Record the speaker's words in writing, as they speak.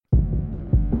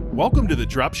Welcome to the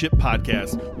Dropship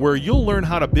Podcast, where you'll learn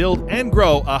how to build and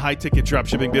grow a high-ticket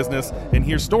dropshipping business and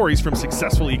hear stories from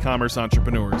successful e-commerce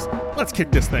entrepreneurs. Let's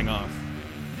kick this thing off.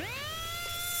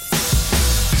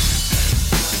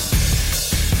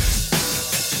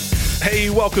 Hey,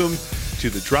 welcome to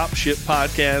the Dropship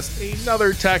Podcast,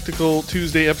 another Tactical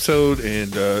Tuesday episode,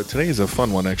 and today is a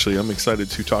fun one, actually. I'm excited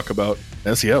to talk about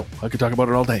SEO. I could talk about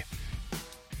it all day.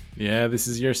 Yeah, this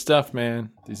is your stuff,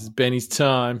 man. This is Benny's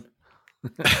time.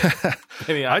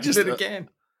 Benny, I just did it again.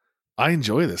 I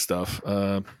enjoy this stuff.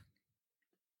 I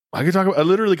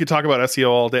literally could talk about SEO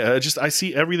all day. I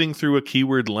see everything through a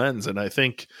keyword lens, and I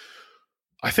think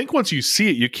once you see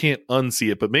it, you can't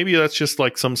unsee it. But maybe that's just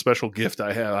like some special gift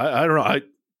I have. I don't know.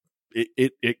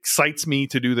 It excites me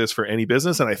to do this for any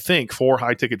business, and I think for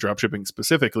high ticket dropshipping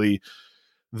specifically,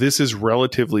 this is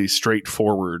relatively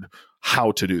straightforward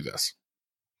how to do this.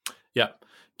 Yeah.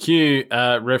 Cue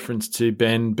reference to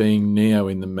Ben being Neo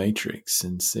in the Matrix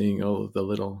and seeing all of the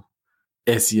little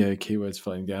SEO keywords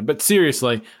floating down. But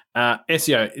seriously,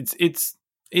 SEO,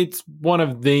 it's one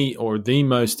of the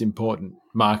most important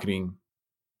marketing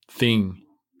thing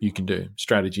you can do,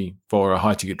 strategy for a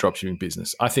high ticket dropshipping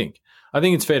business. I think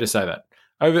it's fair to say that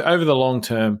over the long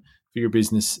term for your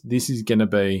business, this is going to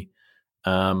be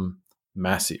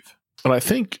massive. And I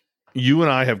think you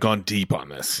and I have gone deep on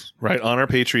this, right? On our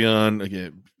Patreon,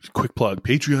 again, quick plug,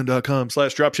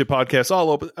 patreon.com/dropshippodcast.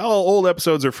 All old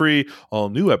episodes are free. All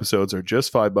new episodes are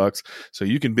just $5. So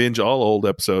you can binge all old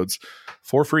episodes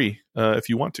for free if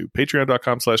you want to.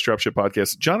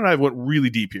 Patreon.com/dropshippodcast. John and I went really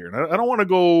deep here. And I don't want to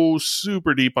go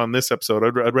super deep on this episode.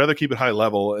 I'd rather keep it high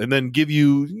level and then give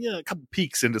you a couple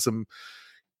peeks into some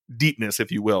deepness,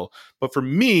 if you will. But for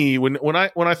me, when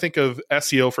I think of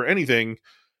SEO for anything,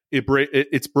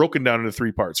 it's broken down into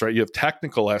three parts, right? You have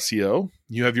technical SEO,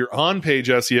 you have your on-page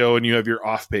SEO, and you have your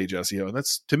off-page SEO. And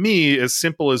that's, to me, as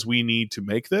simple as we need to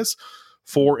make this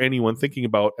for anyone thinking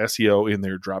about SEO in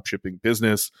their dropshipping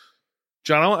business.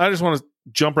 John, I just want to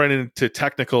jump right into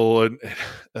technical. And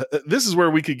this is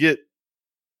where we could get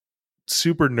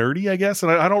super nerdy, I guess.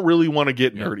 And I don't really want to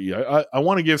get nerdy. I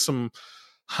want to give some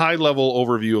high-level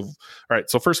overview of, all right,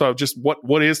 so first off, just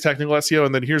what is technical SEO?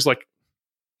 And then here's like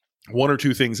one or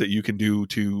two things that you can do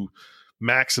to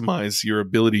maximize your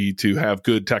ability to have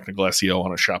good technical SEO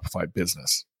on a Shopify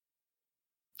business.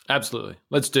 Absolutely.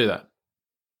 Let's do that.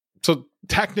 So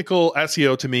technical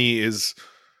SEO to me is,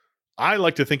 I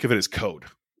like to think of it as code,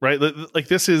 right? Like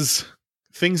this is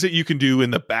things that you can do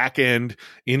in the back end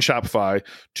in Shopify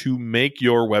to make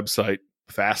your website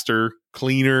faster,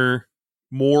 cleaner,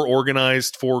 more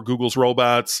organized for Google's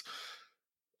robots.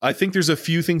 I think there's a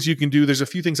few things you can do. There's a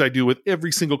few things I do with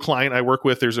every single client I work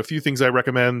with. There's a few things I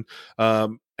recommend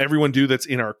everyone do that's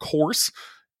in our course.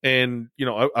 And,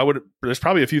 there's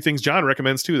probably a few things John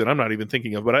recommends too that I'm not even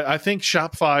thinking of. But I think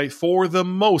Shopify, for the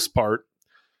most part,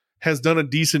 has done a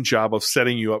decent job of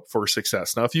setting you up for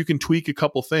success. Now, if you can tweak a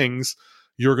couple things,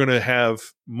 you're going to have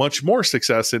much more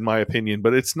success, in my opinion.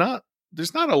 But there's not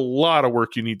a lot of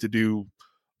work you need to do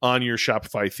on your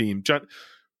Shopify theme. John,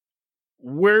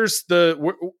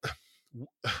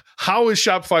 how is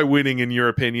Shopify winning in your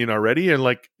opinion already?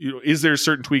 And is there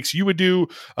certain tweaks you would do?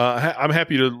 I'm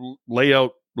happy to lay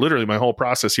out literally my whole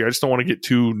process here. I just don't want to get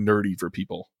too nerdy for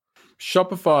people.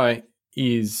 Shopify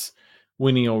is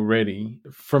winning already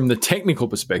from the technical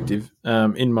perspective,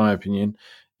 in my opinion.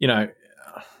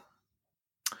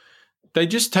 They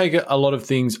just take a lot of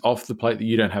things off the plate that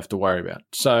you don't have to worry about.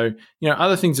 So,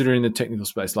 other things that are in the technical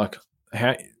space,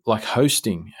 like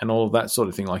hosting and all of that sort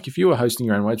of thing. Like if you were hosting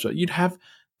your own website,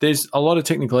 there's a lot of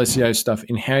technical SEO stuff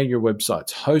in how your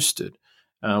website's hosted,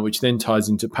 which then ties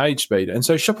into page speed. And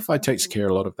so Shopify takes care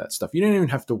of a lot of that stuff. You don't even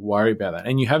have to worry about that,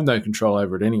 and you have no control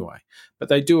over it anyway. But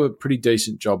they do a pretty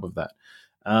decent job of that.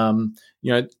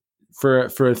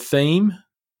 For a theme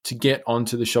to get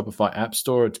onto the Shopify App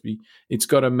Store, it's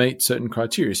got to meet certain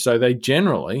criteria. So they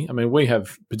generally, we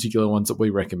have particular ones that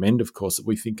we recommend, of course, that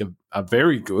we think are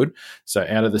very good. So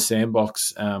out of the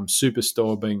sandbox,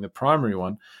 Superstore being the primary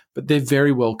one, but they're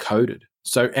very well coded.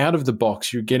 So out of the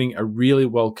box, you're getting a really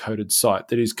well coded site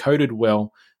that is coded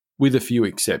well, with a few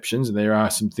exceptions. And there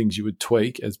are some things you would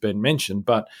tweak, as Ben mentioned,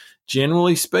 but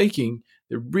generally speaking,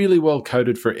 they're really well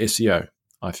coded for SEO,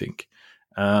 I think.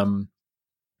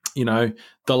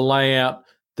 The layout,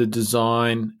 the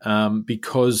design,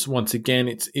 because once again,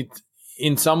 it's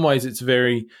in some ways it's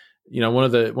very, one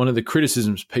of the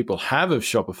criticisms people have of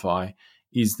Shopify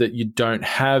is that you don't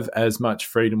have as much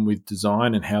freedom with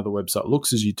design and how the website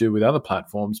looks as you do with other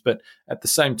platforms. But at the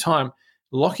same time,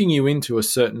 locking you into a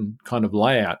certain kind of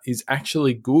layout is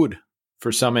actually good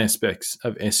for some aspects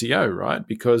of SEO, right?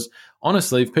 Because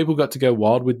honestly, if people got to go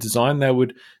wild with design, they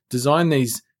would design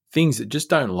these things that just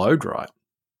don't load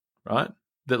right?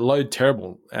 That load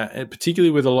terrible, and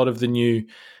particularly with a lot of the new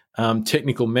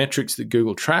technical metrics that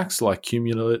Google tracks, like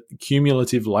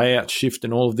cumulative layout shift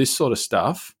and all of this sort of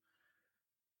stuff.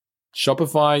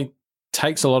 Shopify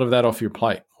takes a lot of that off your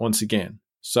plate once again.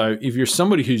 So if you're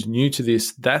somebody who's new to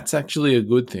this, that's actually a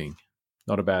good thing,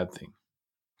 not a bad thing.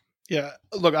 Yeah.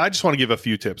 Look, I just want to give a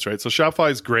few tips, right? So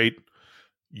Shopify is great.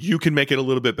 You can make it a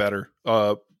little bit better.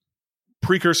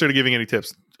 Precursor to giving any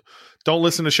tips. Don't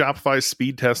listen to Shopify's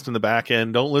speed test in the back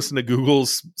end. Don't listen to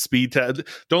Google's speed test.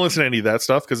 Don't listen to any of that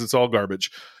stuff because it's all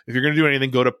garbage. If you're going to do anything,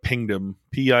 go to Pingdom,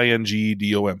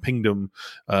 Pingdom, Pingdom,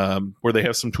 where they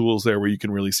have some tools there where you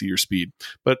can really see your speed.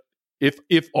 But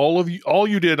if all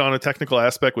you did on a technical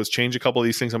aspect was change a couple of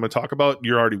these things I'm going to talk about,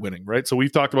 you're already winning, right? So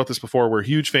we've talked about this before. We're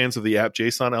huge fans of the app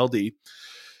JSON LD.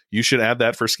 You should add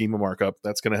that for schema markup.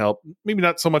 That's going to help. Maybe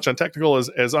not so much on technical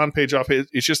as on page, off page.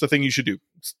 It's just a thing you should do.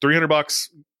 It's $300.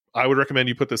 I would recommend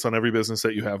you put this on every business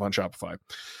that you have on Shopify.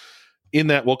 In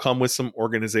that will come with some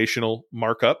organizational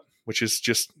markup, which is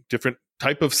just different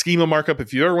type of schema markup.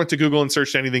 If you ever went to Google and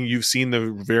searched anything, you've seen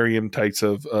the varying types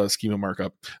of schema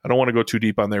markup. I don't want to go too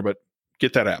deep on there, but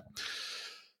get that app.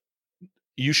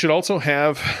 You should also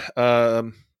have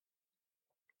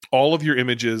all of your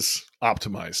images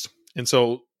optimized. And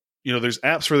so, there's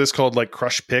apps for this called like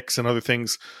Crush Pix and other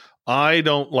things. I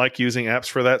don't like using apps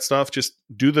for that stuff. Just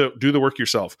do the work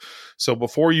yourself. So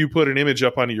before you put an image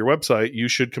up onto your website, you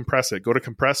should compress it. Go to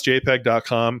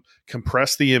compressedjpeg.com,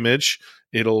 compress the image.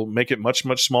 It'll make it much,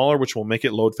 much smaller, which will make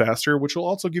it load faster, which will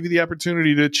also give you the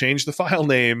opportunity to change the file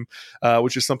name,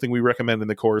 which is something we recommend in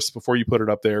the course before you put it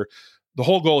up there. The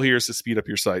whole goal here is to speed up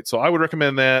your site. So I would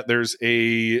recommend that. There's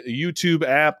a YouTube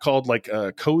app called like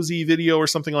Cozy Video or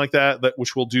something like that,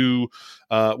 which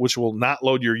will not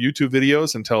load your YouTube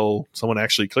videos until someone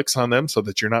actually clicks on them, so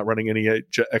that you're not running any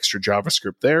extra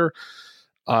JavaScript there.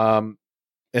 And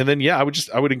then, I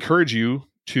would encourage you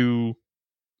to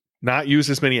not use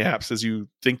as many apps as you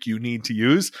think you need to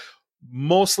use.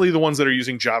 Mostly the ones that are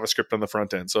using JavaScript on the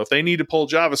front end. So if they need to pull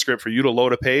JavaScript for you to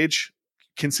load a page,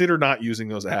 consider not using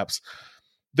those apps.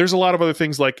 There's a lot of other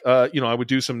things like, I would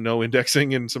do some no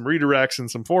indexing and some redirects and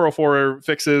some 404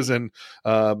 fixes and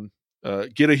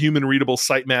get a human readable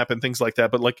sitemap and things like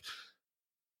that. But like,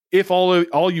 if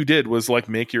all you did was like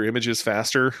make your images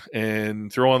faster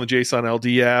and throw on the JSON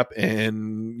LD app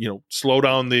and, slow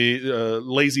down the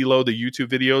lazy load the YouTube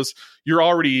videos, you're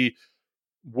already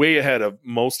way ahead of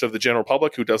most of the general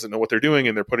public who doesn't know what they're doing,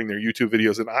 and they're putting their YouTube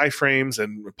videos in iframes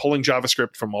and pulling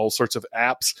JavaScript from all sorts of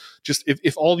apps. Just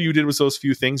if all you did was those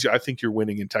few things, I think you're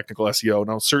winning in technical SEO.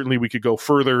 Now, certainly we could go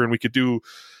further and we could do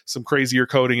some crazier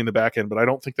coding in the back end, but I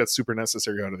don't think that's super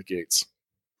necessary out of the gates.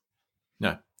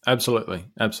 No, absolutely.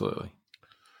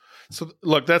 So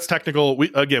look, that's technical. We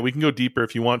can go deeper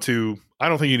if you want to. I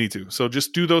don't think you need to. So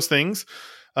just do those things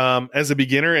as a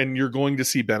beginner, and you're going to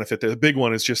see benefit there. The big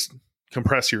one is just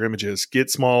compress your images, get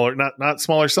smaller, not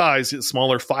smaller size,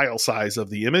 smaller file size of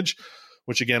the image,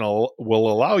 which again will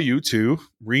allow you to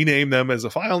rename them as a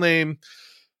file name,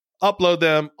 upload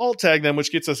them, alt tag them,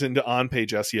 which gets us into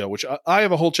on-page SEO, which I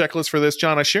have a whole checklist for this.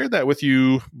 John, I shared that with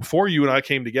you before you and I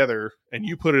came together, and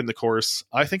you put it in the course.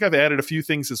 I think I've added a few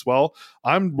things as well.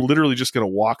 I'm literally just going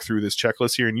to walk through this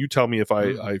checklist here, and you tell me if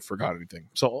I forgot anything.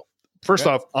 So first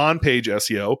off, on-page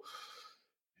SEO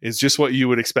is just what you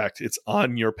would expect. It's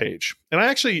on your page. And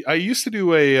I used to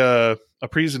do a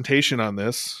presentation on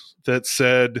this that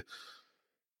said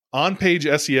on-page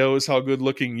SEO is how good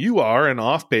looking you are, and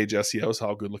off-page SEO is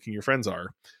how good looking your friends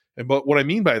are. But what I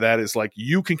mean by that is like,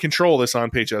 you can control this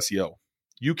on-page SEO.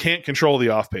 You can't control the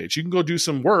off-page. You can go do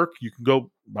some work. You can go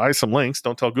buy some links.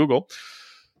 Don't tell Google.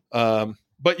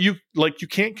 But you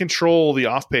can't control the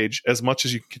off-page as much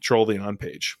as you can control the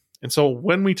on-page. And so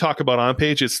when we talk about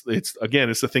on-page, it's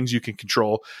the things you can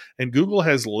control. And Google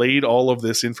has laid all of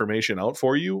this information out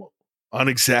for you on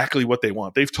exactly what they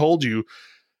want. They've told you,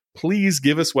 please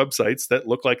give us websites that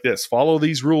look like this. Follow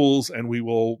these rules and we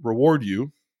will reward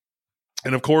you.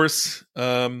 And of course,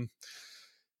 other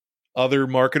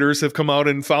marketers have come out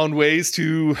and found ways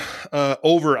to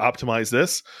over-optimize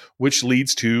this, which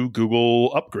leads to Google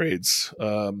upgrades.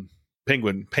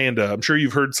 Penguin, Panda. I'm sure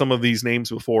you've heard some of these names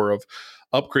before of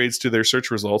upgrades to their search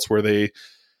results where they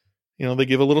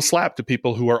give a little slap to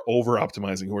people who are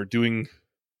over-optimizing, who are doing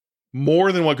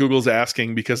more than what Google's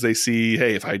asking because they see,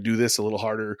 hey, if I do this a little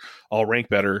harder, I'll rank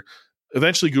better.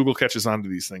 eventually Google catches on to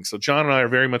these things. So John and I are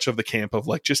very much of the camp of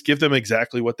like, just give them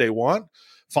exactly what they want.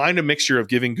 Find a mixture of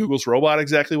giving Google's robot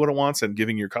exactly what it wants and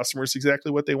giving your customers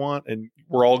exactly what they want. And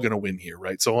we're all going to win here,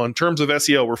 right? So in terms of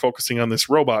SEO, we're focusing on this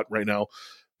robot right now.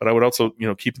 But I would also,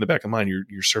 keep in the back of mind,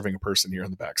 you're serving a person here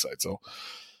on the backside. So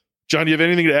John, do you have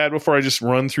anything to add before I just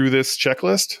run through this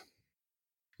checklist?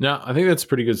 No, I think that's a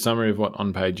pretty good summary of what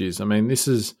on-page is. I mean, this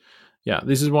is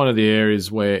one of the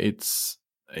areas where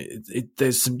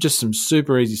there's some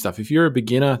super easy stuff. If you're a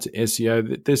beginner to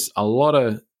SEO, there's a lot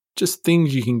of just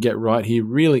things you can get right here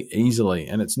really easily,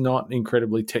 and it's not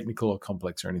incredibly technical or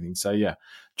complex or anything. So yeah,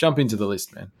 jump into the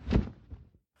list, man.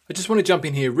 I just want to jump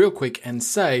in here real quick and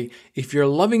say, if you're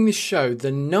loving this show,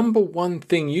 the number one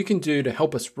thing you can do to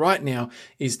help us right now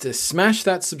is to smash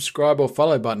that subscribe or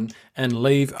follow button and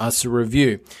leave us a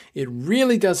review. It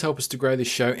really does help us to grow this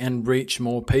show and reach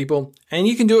more people, and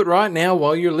you can do it right now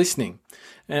while you're listening.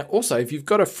 And also, if you've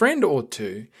got a friend or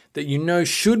two that you know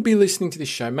should be listening to this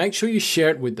show, make sure you share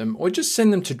it with them or just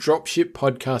send them to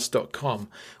dropshippodcast.com.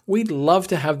 We'd love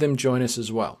to have them join us as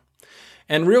well.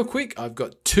 And real quick, I've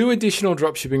got 2 additional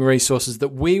dropshipping resources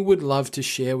that we would love to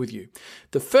share with you.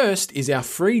 The first is our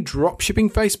free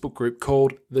dropshipping Facebook group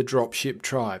called the Dropship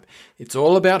Tribe. It's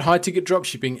all about high-ticket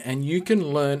dropshipping, and you can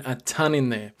learn a ton in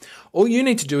there. All you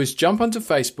need to do is jump onto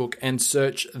Facebook and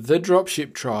search the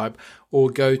Dropship Tribe, or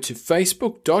go to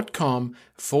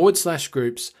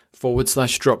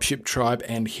facebook.com/groups/dropship tribe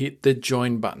and hit the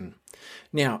join button.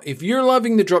 Now, if you're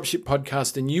loving the Dropship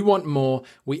podcast and you want more,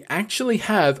 we actually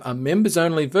have a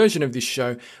members-only version of this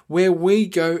show where we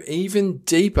go even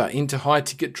deeper into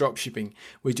high-ticket dropshipping.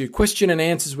 We do question and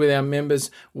answers with our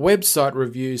members, website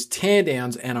reviews,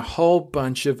 teardowns, and a whole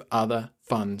bunch of other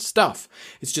fun stuff.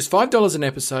 It's just $5 an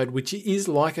episode, which is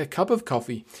like a cup of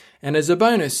coffee. And as a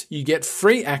bonus, you get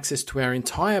free access to our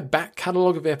entire back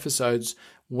catalogue of episodes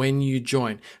when you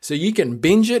join. So you can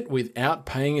binge it without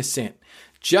paying a cent.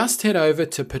 Just head over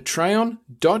to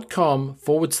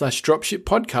patreon.com/dropship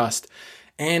podcast.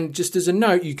 And just as a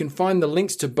note, you can find the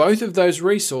links to both of those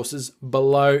resources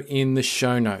below in the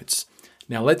show notes.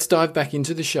 Now let's dive back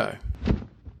into the show.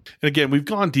 And again, we've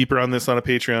gone deeper on this on a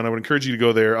Patreon. I would encourage you to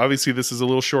go there. Obviously, this is a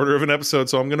little shorter of an episode,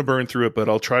 so I'm going to burn through it, but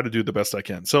I'll try to do the best I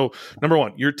can. So number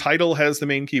 1, your title has the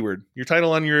main keyword. Your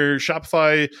title on your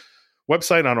Shopify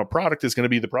website on a product is going to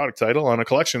be the product title. On a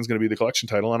collection is going to be the collection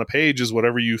title. On a page is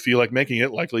whatever you feel like making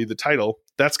it, likely the title.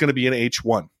 That's going to be an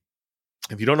H1.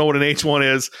 If you don't know what an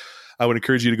H1 is, I would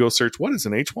encourage you to go search, what is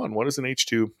an H1? What is an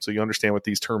H2? So you understand what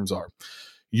these terms are.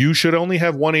 You should only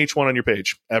have one H1 on your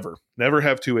page, ever. Never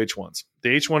have 2 H1s.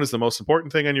 The H1 is the most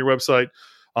important thing on your website.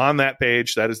 On that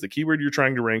page, that is the keyword you're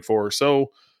trying to rank for.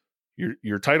 So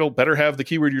your title better have the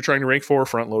keyword you're trying to rank for.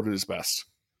 Front loaded is best.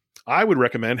 I would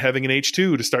recommend having an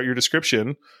H2 to start your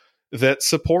description that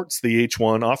supports the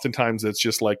H1. Oftentimes, it's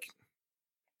just like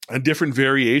a different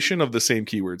variation of the same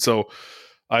keyword. So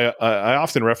I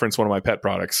often reference one of my pet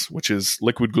products, which is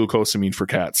liquid glucosamine for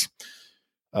cats.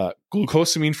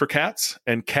 Glucosamine for cats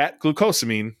and cat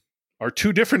glucosamine are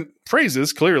 2 different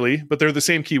phrases, clearly, but they're the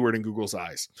same keyword in Google's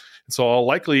eyes. And so I'll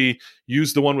likely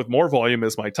use the one with more volume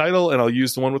as my title, and I'll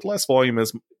use the one with less volume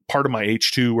as part of my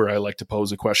H2 where I like to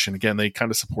pose a question. Again, they kind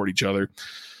of support each other.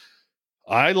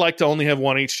 I like to only have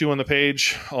one H2 on the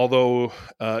page, although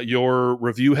your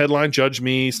review headline, Judge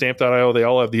Me, Stamp.io, they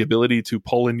all have the ability to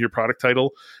pull in your product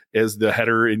title as the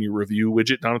header in your review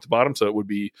widget down at the bottom. So it would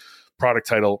be product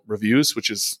title reviews,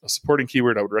 which is a supporting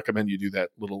keyword. I would recommend you do that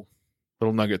little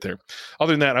nugget there.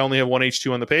 Other than that, I only have one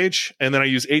H2 on the page, and then I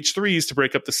use H3s to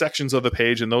break up the sections of the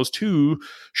page, and those 2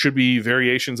 should be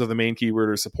variations of the main keyword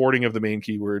or supporting of the main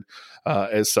keyword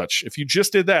as such. If you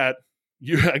just did that,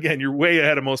 you're way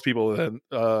ahead of most people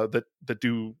that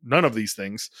do none of these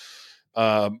things.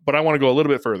 But I want to go a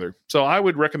little bit further. So I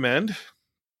would recommend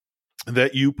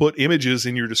that you put images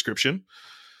in your description.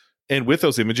 And with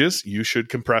those images, you should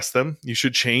compress them. You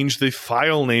should change the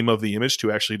file name of the image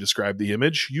to actually describe the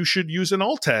image. You should use an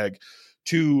alt tag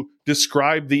to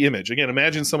describe the image. Again,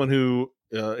 imagine someone who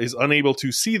is unable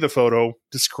to see the photo,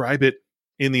 describe it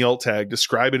in the alt tag,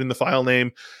 describe it in the file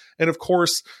name. And of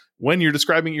course, when you're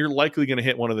describing, you're likely going to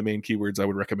hit one of the main keywords. I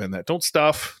would recommend that. Don't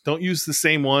stuff. Don't use the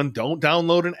same one. Don't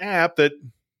download an app that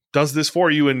does this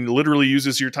for you and literally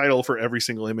uses your title for every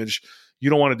single image. You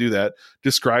don't want to do that.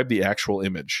 Describe the actual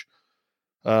image.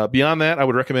 Beyond that, I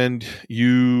would recommend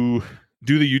you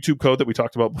do the YouTube code that we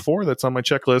talked about before. That's on my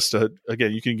checklist.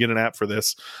 Again, you can get an app for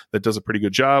this that does a pretty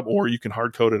good job, or you can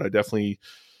hard code it.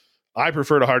 I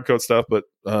prefer to hard code stuff, but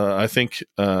I think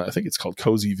it's called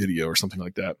Cozy Video or something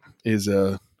like that is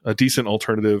a decent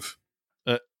alternative.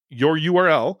 Your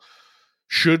URL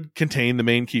should contain the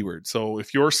main keyword. So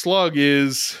if your slug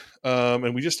is,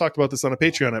 and we just talked about this on a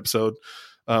Patreon episode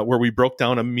where we broke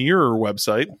down a mirror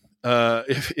website.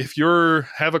 If you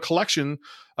have a collection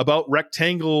about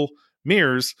rectangle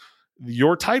mirrors,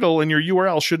 your title and your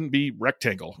URL shouldn't be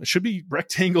rectangle. It should be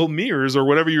rectangle mirrors or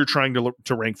whatever you're trying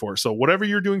to rank for. So whatever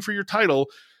you're doing for your title,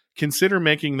 consider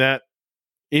making that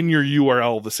in your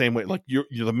URL the same way. Like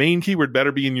the main keyword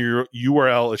better be in your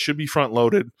URL. It should be front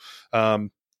loaded.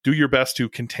 Do your best to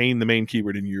contain the main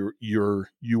keyword in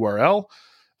your URL.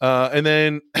 And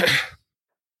then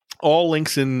all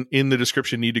links in the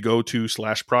description need to go to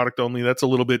 /product only. That's a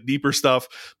little bit deeper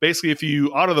stuff. Basically, if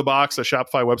you out of the box, a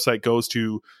Shopify website goes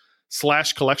to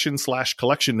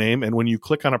 /collection name. And when you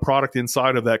click on a product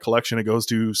inside of that collection, it goes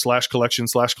to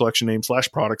 /collection name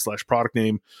 /product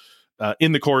name.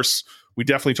 In the course, we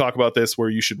definitely talk about this where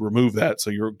you should remove that. So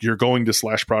you're going to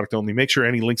 /product only. Make sure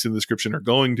any links in the description are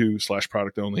going to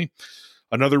 /product only.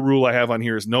 Another rule I have on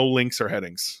here is no links or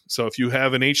headings. So if you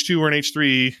have an H2 or an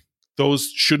H3, those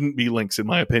shouldn't be links, in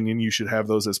my opinion. You should have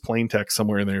those as plain text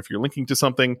somewhere in there if you're linking to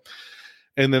something.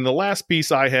 And then the last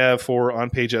piece I have for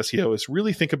on-page SEO is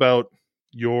really think about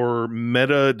your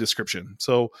meta description.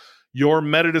 So your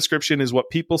meta description is what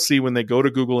people see when they go to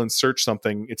Google and search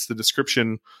something. It's the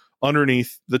description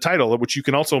underneath the title, which you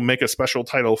can also make a special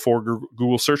title for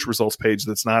Google search results page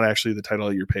that's not actually the title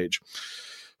of your page.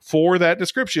 For that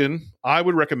description, I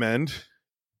would recommend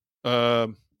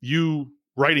you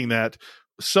writing that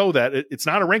so that it's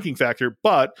not a ranking factor,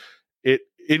 but it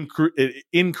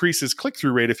increases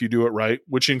click-through rate if you do it right,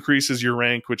 which increases your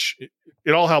rank, which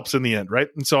it all helps in the end, right?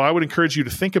 And so I would encourage you to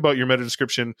think about your meta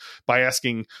description by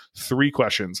asking 3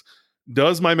 questions.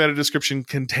 Does my meta description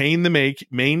contain the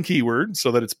main keyword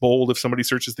so that it's bold? If somebody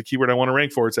searches the keyword I want to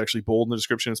rank for, it's actually bold in the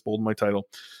description, it's bold in my title.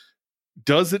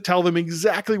 Does it tell them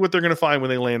exactly what they're going to find when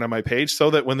they land on my page so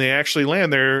that when they actually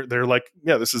land there, they're like,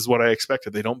 yeah, this is what I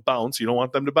expected. They don't bounce. You don't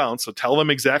want them to bounce. So tell them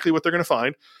exactly what they're going to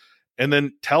find and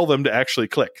then tell them to actually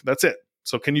click. That's it.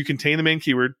 So can you contain the main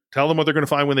keyword? Tell them what they're going to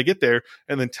find when they get there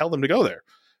and then tell them to go there.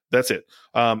 That's it.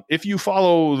 If you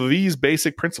follow these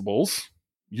basic principles,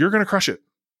 you're going to crush it.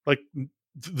 Like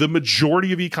the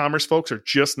majority of e-commerce folks are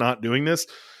just not doing this.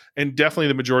 And definitely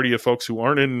the majority of folks who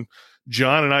aren't in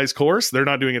John and I's course, they're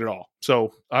not doing it at all.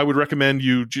 So I would recommend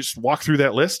you just walk through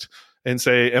that list and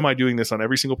say, am I doing this on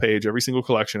every single page, every single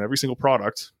collection, every single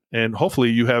product? And hopefully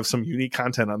you have some unique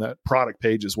content on that product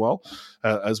page as well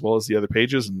as the other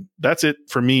pages. And that's it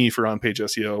for me for on-page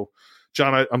SEO.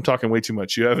 John, I'm talking way too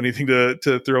much. You have anything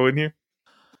to throw in here?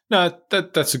 No,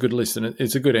 that's a good list, and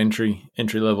it's a good entry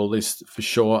level list for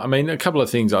sure. I mean, a couple of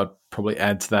things I'd probably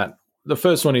add to that. The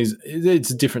first one is it's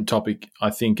a different topic,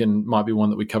 I think, and might be one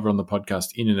that we cover on the podcast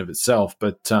in and of itself.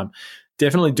 But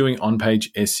definitely doing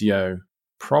on-page SEO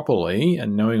properly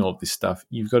and knowing all of this stuff,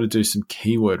 you've got to do some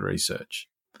keyword research.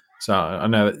 So I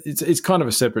know it's kind of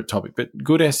a separate topic, but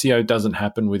good SEO doesn't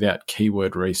happen without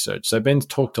keyword research. So Ben's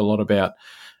talked a lot about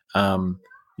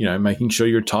making sure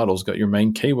your title's got your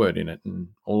main keyword in it and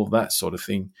all of that sort of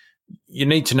thing. You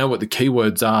need to know what the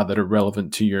keywords are that are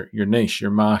relevant to your niche,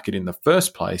 your market in the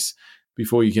first place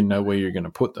before you can know where you're going to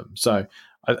put them. So,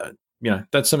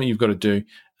 that's something you've got to do.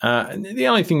 And the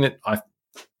only thing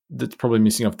that's probably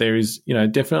missing off there is,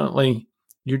 definitely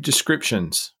your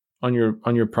descriptions on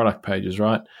your product pages,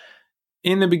 right?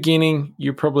 In the beginning,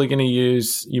 you're probably going to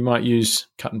you might use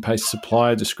cut and paste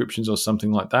supplier descriptions or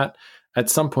something like that. At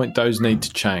some point, those need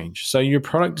to change. So your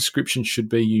product description should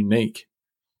be unique,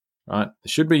 right?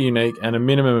 It should be unique and a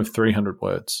minimum of 300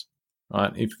 words,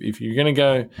 right? If you're going to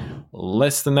go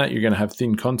less than that, you're going to have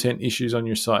thin content issues on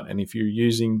your site. And if you're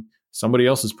using somebody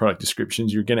else's product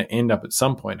descriptions, you're going to end up at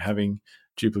some point having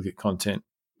duplicate content,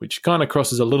 which kind of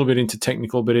crosses a little bit into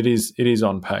technical, but it is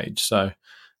on page. So,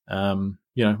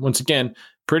 once again,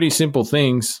 pretty simple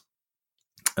things.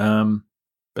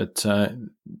 But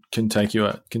can take you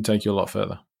a lot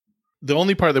further. The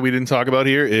only part that we didn't talk about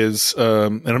here is,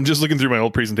 and I'm just looking through my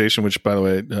old presentation, which, by the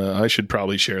way, I should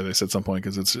probably share this at some point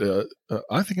because it's,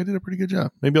 I think I did a pretty good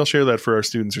job. Maybe I'll share that for our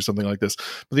students or something like this.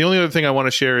 But the only other thing I want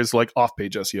to share is like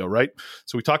off-page SEO, right?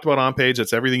 So we talked about on-page.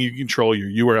 That's everything you can control: your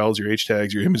URLs, your H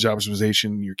tags, your image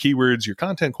optimization, your keywords, your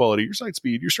content quality, your site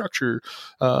speed, your structure,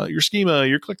 your schema,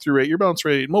 your click-through rate, your bounce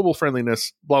rate, mobile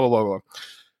friendliness, blah, blah, blah, blah.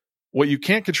 What you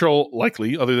can't control,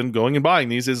 likely, other than going and buying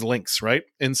these, is links, right?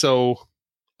 And so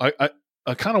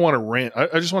I kind of want to rant.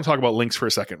 I just want to talk about links for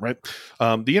a second, right?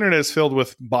 The internet is filled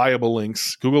with buyable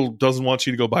links. Google doesn't want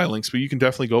you to go buy links, but you can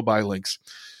definitely go buy links.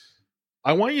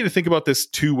 I want you to think about this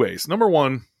 2 ways. Number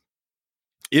one,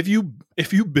 if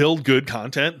you build good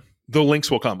content, the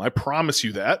links will come. I promise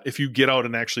you that if you get out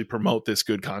and actually promote this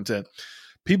good content.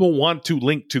 people want to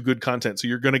link to good content. So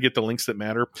you're going to get the links that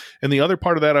matter. And the other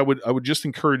part of that, I would just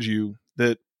encourage you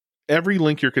that every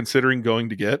link you're considering going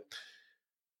to get,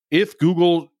 if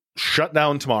Google shut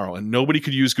down tomorrow and nobody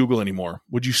could use Google anymore,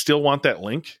 would you still want that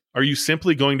link? Are you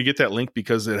simply going to get that link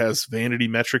because it has vanity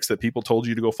metrics that people told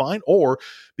you to go find, or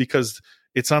because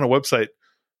it's on a website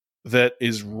that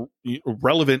is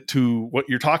relevant to what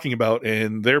you're talking about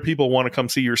and their people want to come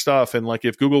see your stuff? And like,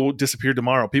 if Google disappeared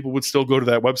tomorrow, people would still go to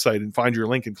that website and find your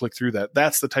link and click through that.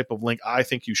 That's the type of link I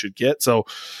think you should get. So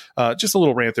just a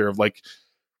little rant there of like,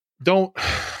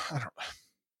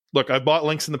 look, I've bought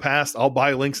links in the past. I'll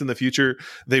buy links in the future.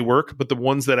 They work, but the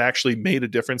ones that actually made a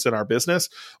difference in our business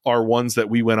are ones that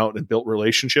we went out and built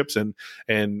relationships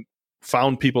and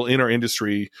found people in our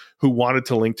industry who wanted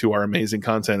to link to our amazing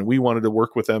content, and we wanted to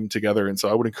work with them together. And so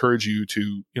I would encourage you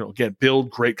to, again, build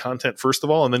great content first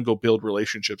of all, and then go build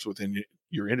relationships within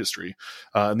your industry.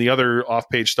 And the other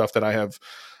off-page stuff that I have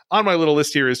on my little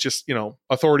list here is just,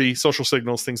 authority, social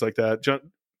signals, things like that. John,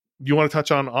 do you want to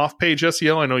touch on off-page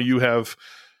SEO? I know you have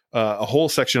a whole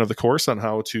section of the course on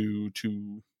how to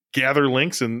gather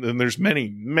links, and there's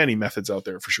many methods out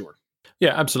there for sure.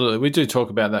 Yeah, absolutely. We do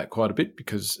talk about that quite a bit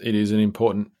because it is an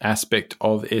important aspect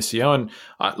of SEO. And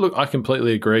I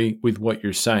completely agree with what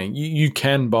you're saying. You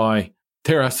can buy.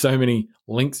 There are so many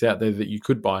links out there that you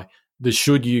could buy. The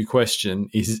should you question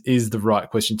is the right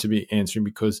question to be answering,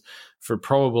 because for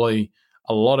probably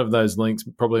a lot of those links,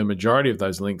 probably a majority of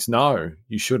those links, no,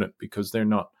 you shouldn't, because they're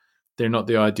not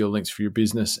the ideal links for your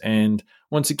business. And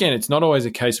once again, it's not always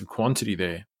a case of quantity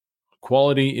there.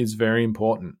 Quality is very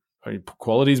important.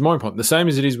 Quality is more important. The same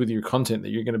as it is with your content that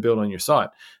you're going to build on your site.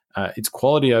 It's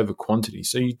quality over quantity.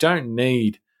 So you don't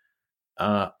need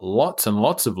lots and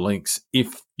lots of links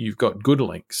if you've got good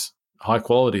links, high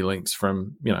quality links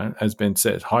from, as Ben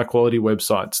said, high quality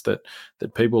websites that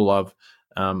people love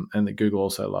and that Google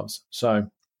also loves. So,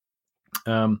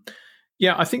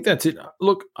 yeah, I think that's it.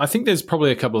 Look, I think there's probably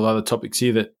a couple of other topics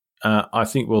here that I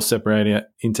think we'll separate out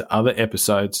into other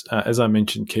episodes. As I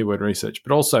mentioned, keyword research,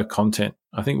 but also content.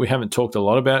 I think we haven't talked a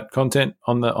lot about content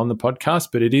on the podcast,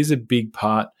 but it is a big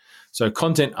part. So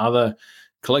content, other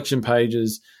collection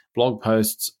pages, blog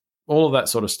posts, all of that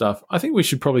sort of stuff. I think we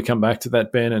should probably come back to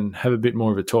that, Ben, and have a bit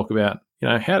more of a talk about,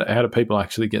 how do people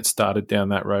actually get started down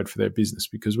that road for their business?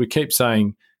 Because we keep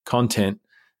saying content,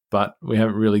 but we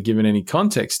haven't really given any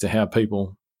context to how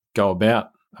people go about.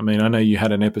 I mean, I know you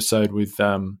had an episode with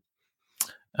a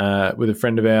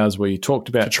friend of ours where you talked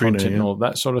about Katrina, content and all of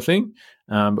that sort of thing,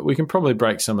 but we can probably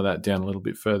break some of that down a little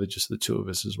bit further, just the two of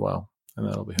us as well, and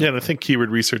that'll be helpful. Yeah, and I think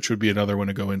keyword research would be another one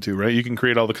to go into, right? You can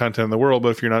create all the content in the world, but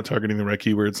if you're not targeting the right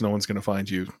keywords, no one's going to find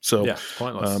you. So yeah,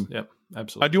 pointless. Yep,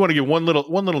 absolutely. I do want to give one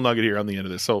little nugget here on the end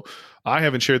of this. So I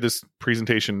haven't shared this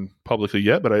presentation publicly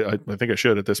yet, but I think I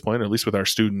should at this point, or at least with our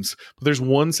students. But there's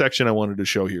one section I wanted to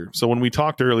show here. So when we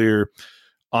talked earlier,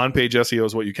 on-page SEO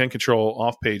is what you can control,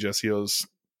 off-page SEO is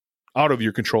out of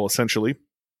your control, essentially.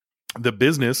 The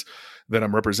business that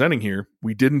I'm representing here,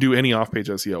 we didn't do any off-page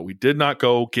SEO. We did not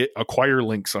go acquire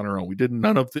links on our own. We did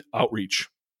none of the outreach.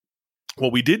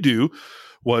 What we did do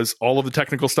was all of the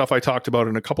technical stuff I talked about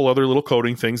and a couple other little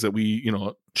coding things that we,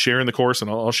 share in the course,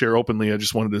 and I'll share openly. I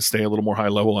just wanted to stay a little more high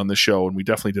level on this show, and we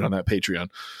definitely did on that Patreon.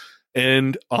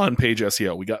 And on-page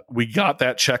SEO, we got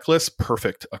that checklist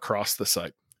perfect across the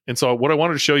site. And so what I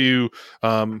wanted to show you,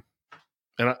 and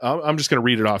I'm just going to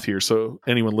read it off here so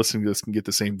anyone listening to this can get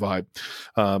the same vibe.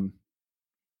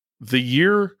 The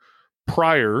year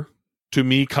prior to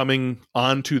me coming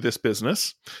onto this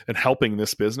business and helping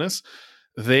this business,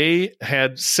 they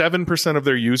had 7% of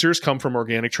their users come from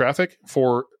organic traffic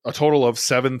for a total of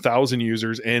 7,000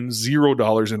 users and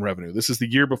 $0 in revenue. This is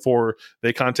the year before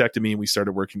they contacted me and we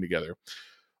started working together.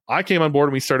 I came on board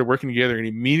and we started working together and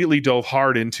immediately dove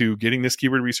hard into getting this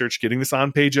keyword research, getting this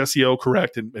on-page SEO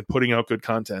correct, and putting out good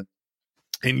content.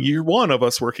 In year one of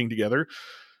us working together,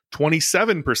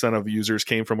 27% of users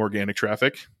came from organic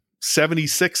traffic,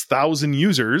 76,000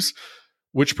 users,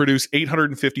 which produce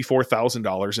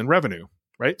 $854,000 in revenue,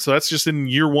 right? So that's just in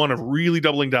year one of really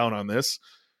doubling down on this.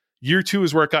 Year two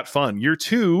is where it got fun. Year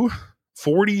two,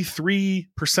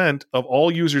 43% of all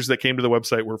users that came to the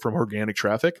website were from organic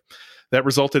traffic. That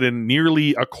resulted in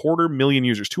nearly 250,000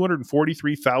 users.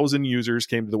 243,000 users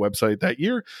came to the website that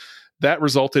year. That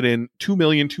resulted in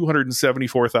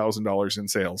 $2,274,000 in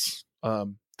sales.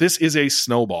 This is a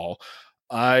snowball.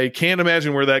 I can't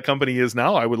imagine where that company is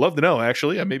now. I would love to know,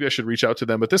 actually. Maybe I should reach out to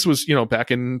them. But this was,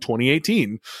 back in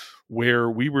 2018, where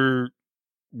we were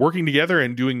working together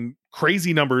and doing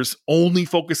crazy numbers, only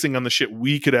focusing on the shit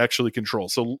we could actually control.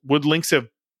 So would links have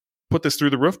put this through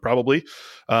the roof? Probably.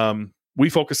 we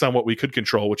focus on what we could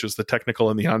control, which is the technical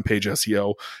and the on-page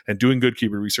SEO and doing good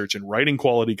keyword research and writing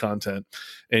quality content.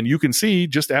 And you can see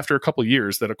just after a couple of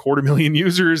years that 250,000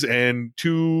 users and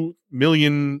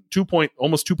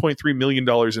almost $2.3 million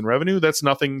in revenue, that's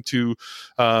nothing to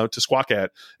squawk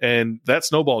at. And that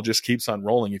snowball just keeps on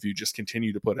rolling if you just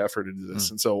continue to put effort into this.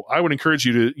 And so I would encourage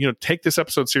you to, take this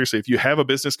episode seriously. If you have a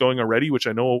business going already, which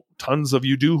I know tons of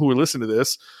you do who are listening to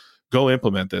this, go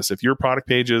implement this. If your product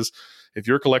pages, if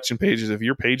your collection pages, if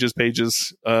your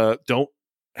pages don't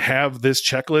have this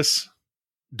checklist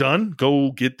done,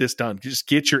 go get this done. Just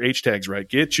get your H tags right.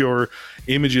 Get your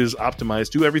images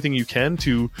optimized. Do everything you can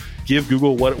to give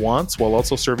Google what it wants while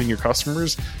also serving your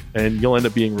customers, and you'll end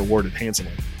up being rewarded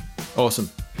handsomely. Awesome.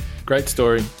 Great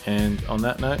story. And on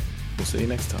that note, we'll see you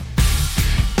next time.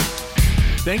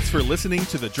 Thanks for listening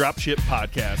to the Dropship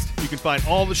Podcast. You can find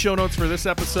all the show notes for this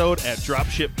episode at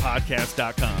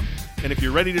dropshippodcast.com. And if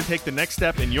you're ready to take the next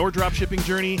step in your dropshipping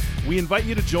journey, we invite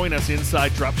you to join us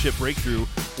inside Dropship Breakthrough,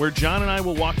 where John and I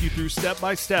will walk you through step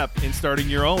by step in starting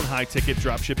your own high-ticket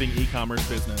dropshipping e-commerce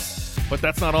business. But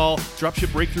that's not all.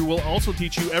 Dropship Breakthrough will also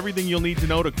teach you everything you'll need to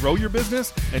know to grow your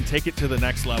business and take it to the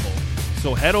next level.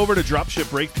 So head over to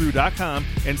dropshipbreakthrough.com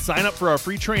and sign up for our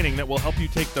free training that will help you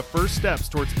take the first steps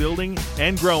towards building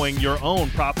and growing your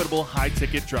own profitable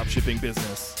high-ticket dropshipping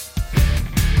business.